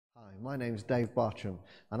my name's Dave Bartram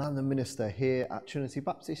and I'm the minister here at Trinity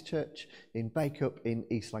Baptist Church in Bacup in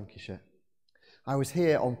East Lancashire. I was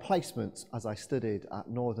here on placement as I studied at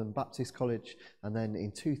Northern Baptist College, and then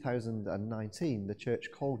in 2019 the church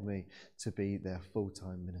called me to be their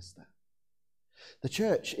full-time minister. The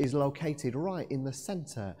church is located right in the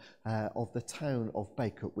centre of the town of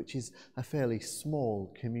Bacup, which is a fairly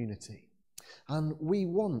small community. And we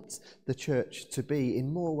want the church to be,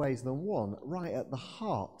 in more ways than one, right at the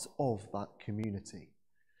heart of that community.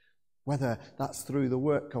 Whether that's through the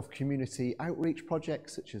work of community outreach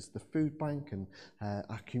projects such as the food bank and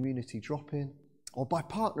our community drop-in, or by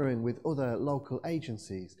partnering with other local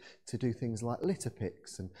agencies to do things like litter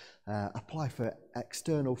picks and apply for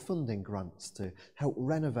external funding grants to help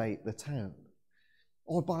renovate the town,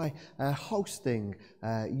 or by hosting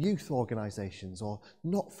youth organisations or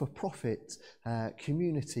not-for-profit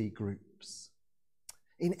community groups.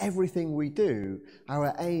 In everything we do,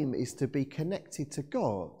 our aim is to be connected to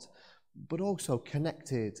God, but also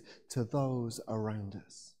connected to those around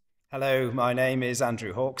us. Hello, my name is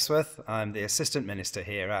Andrew Hawksworth. I'm the Assistant Minister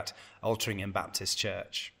here at Altrincham Baptist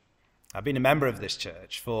Church. I've been a member of this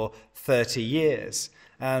church for 30 years,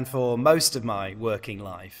 and for most of my working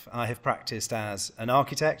life I have practiced as an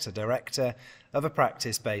architect, a director of a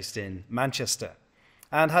practice based in Manchester,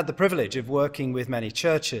 and had the privilege of working with many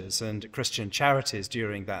churches and Christian charities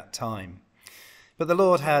during that time. But the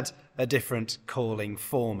Lord had a different calling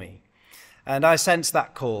for me, and I sensed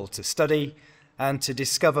that call to study and to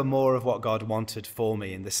discover more of what God wanted for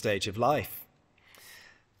me in this stage of life.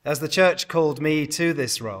 As the church called me to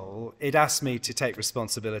this role, it asked me to take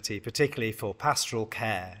responsibility, particularly for pastoral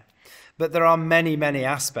care. But there are many, many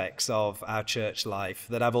aspects of our church life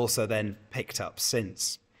that I've also then picked up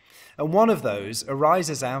since. And one of those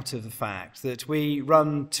arises out of the fact that we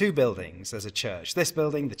run two buildings as a church. This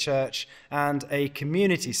building, the church, and a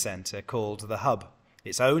community centre called The Hub.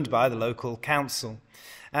 It's owned by the local council.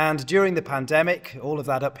 And during the pandemic, all of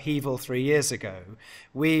that upheaval 3 years ago,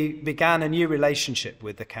 we began a new relationship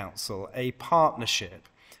with the council, a partnership,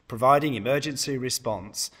 providing emergency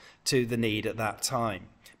response to the need at that time.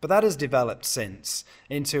 But that has developed since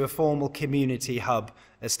into a formal community hub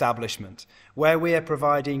establishment, where we are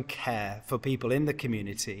providing care for people in the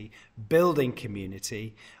community, building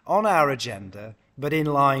community on our agenda, but in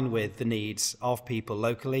line with the needs of people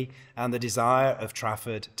locally and the desire of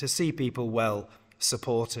Trafford to see people well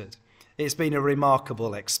supported. It's been a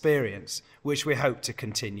remarkable experience, which we hope to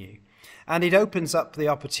continue. And it opens up the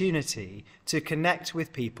opportunity to connect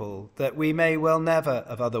with people that we may well never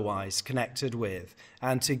have otherwise connected with,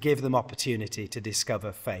 and to give them opportunity to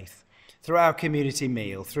discover faith. Through our community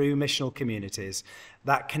meal, through missional communities,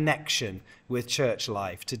 that connection with church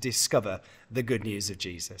life to discover the good news of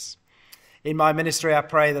Jesus. In my ministry, I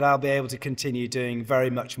pray that I'll be able to continue doing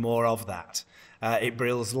very much more of that. It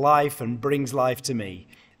brings life and brings life to me,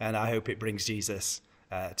 and I hope it brings Jesus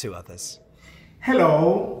to others.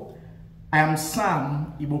 Hello, I am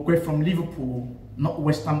Sam Ibokwe from Liverpool,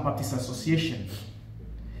 Northwestern Baptist Association.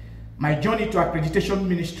 My journey to accreditation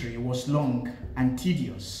ministry was long and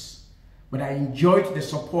tedious, but I enjoyed the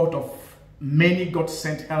support of many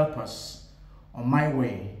God-sent helpers on my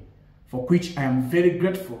way, for which I am very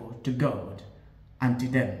grateful to God and to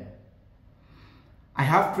them. I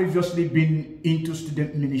have previously been into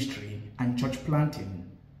student ministry and church planting.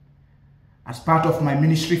 As part of my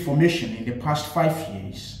ministry formation in the past 5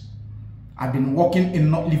 years, I've been working in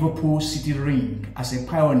North Liverpool City Ring as a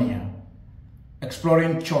pioneer,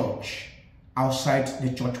 exploring church outside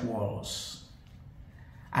the church walls.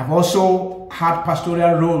 I've also had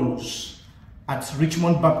pastoral roles at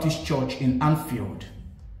Richmond Baptist Church in Anfield.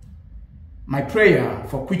 My prayer,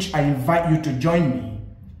 for which I invite you to join me,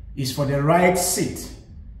 is for the right seat,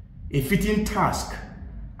 a fitting task,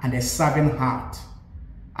 and a serving heart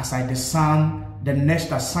as I discern the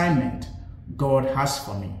next assignment God has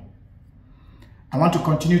for me. I want to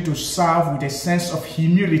continue to serve with a sense of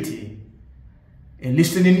humility, a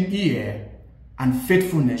listening ear, and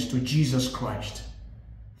faithfulness to Jesus Christ.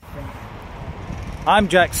 I'm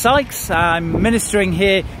Jack Sykes. I'm ministering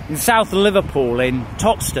here in South Liverpool in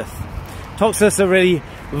Toxteth. Toxteth's a really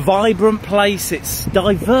vibrant place. It's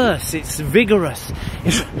diverse, it's vigorous,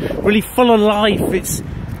 it's really full of life, it's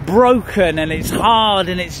broken and it's hard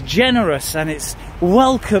and it's generous and it's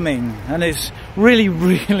welcoming and it's really,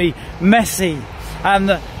 really messy. And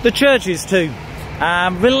the churches too.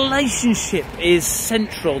 Relationship is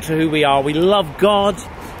central to who we are. We love God,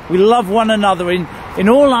 we love one another in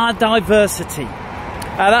all our diversity.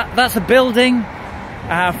 That's a building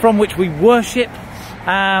from which we worship.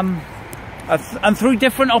 And through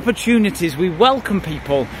different opportunities we welcome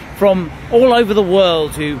people from all over the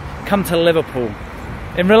world who come to Liverpool.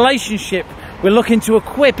 In relationship, we're looking to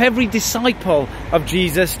equip every disciple of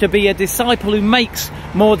Jesus to be a disciple who makes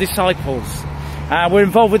more disciples. We're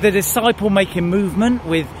involved with the disciple-making movement,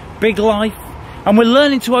 with Big Life, and we're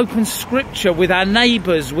learning to open Scripture with our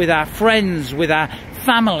neighbours, with our friends, with our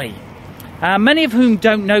family, many of whom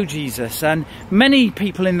don't know Jesus, and many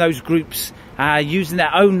people in those groups are using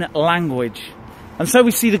their own language. And so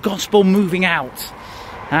we see the gospel moving out.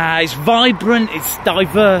 It's vibrant, it's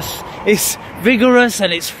diverse, it's vigorous,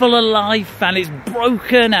 and it's full of life, and it's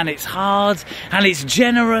broken, and it's hard, and it's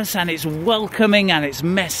generous, and it's welcoming, and it's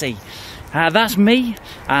messy. That's me,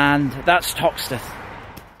 and that's Toxteth.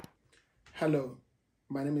 Hello,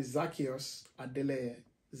 my name is Zacchaeus Adeleye,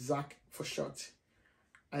 Zach for short.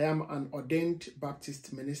 I am an ordained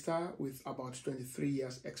Baptist minister with about 23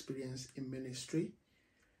 years experience in ministry.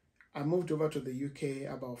 I moved over to the UK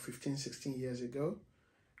about 15-16 years ago,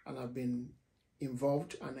 and I've been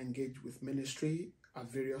involved and engaged with ministry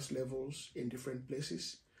at various levels in different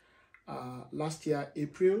places. Last year,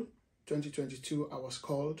 April 2022, I was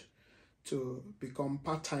called to become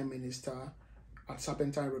part-time minister at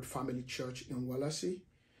Serpentine Road Family Church in Wallasey.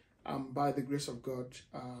 By the grace of God,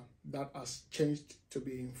 that has changed to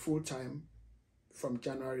being full-time from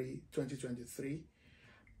January 2023.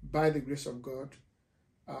 By the grace of God,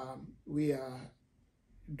 we are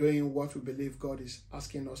doing what we believe God is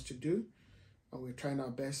asking us to do, and we're trying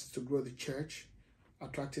our best to grow the church,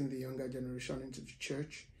 attracting the younger generation into the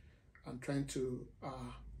church, and trying to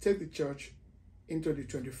take the church into the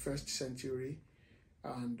 21st century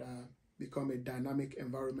and become a dynamic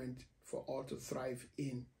environment for all to thrive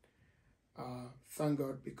in. Thank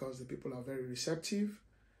God, because the people are very receptive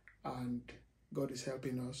and God is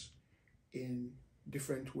helping us in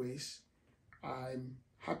different ways. I'm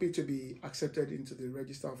happy to be accepted into the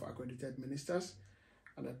register of accredited ministers,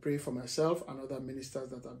 and I pray for myself and other ministers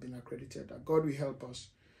that have been accredited, that God will help us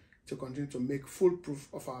to continue to make full proof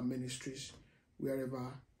of our ministries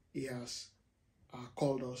wherever He has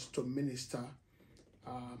called us to minister.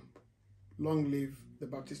 Long live the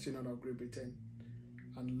Baptist Union of Great Britain,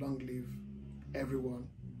 and long live everyone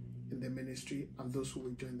in the ministry and those who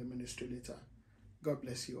will join the ministry later. God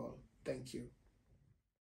bless you all. Thank you.